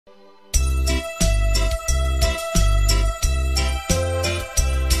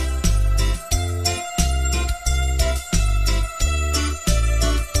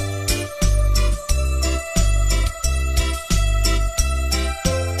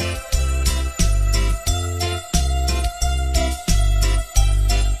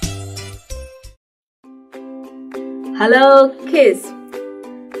Hello kids,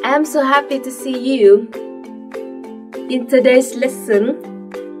 I'm so happy to see you. In today's lesson,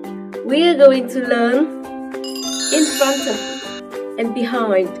 we are going to learn in front of and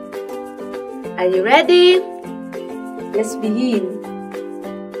behind. Are you ready? Let's begin.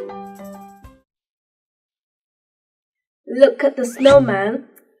 Look at the snowman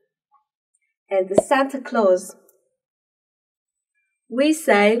and the Santa Claus. We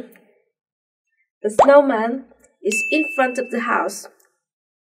say the snowman is in front of the house.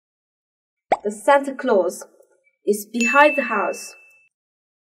 The Santa Claus is behind the house.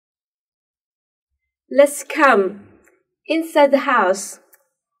 Let's come inside the house.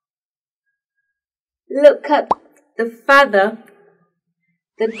 Look at the father,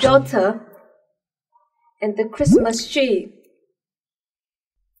 the daughter, and the Christmas tree.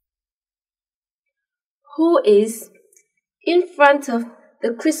 Who is in front of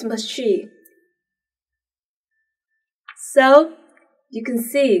the Christmas tree? So, you can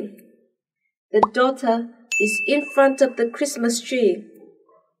see the daughter is in front of the Christmas tree.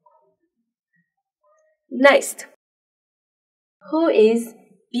 Next, who is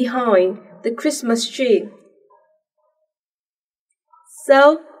behind the Christmas tree?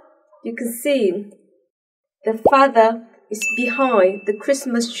 So, you can see the father is behind the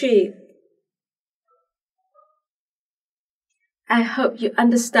Christmas tree. I hope you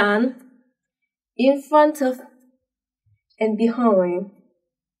understand. In front of and behind.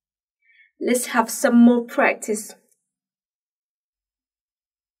 Let's have some more practice.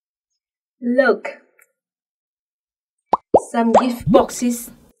 Look, some gift boxes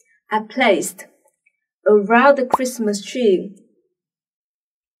are placed around the Christmas tree.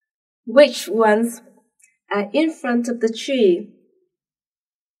 Which ones are in front of the tree?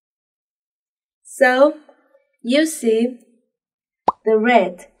 So, you see the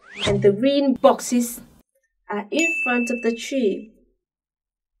red and the green boxes are in front of the tree.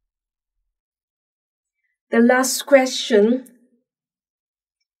 The last question,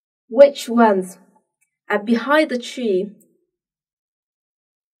 which ones are behind the tree?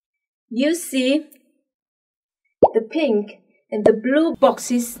 You see the pink and the blue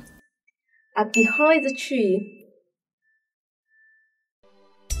boxes are behind the tree.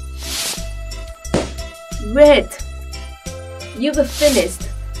 Great! You have finished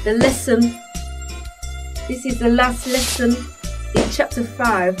the lesson. This is the last lesson in chapter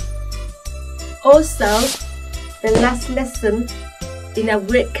 5. Also, the last lesson in our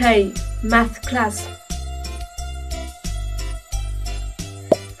grade K math class.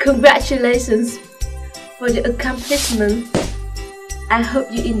 Congratulations for your accomplishment. I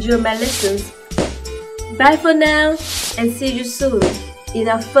hope you enjoy my lessons. Bye for now and see you soon in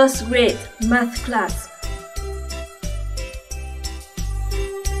our first grade math class.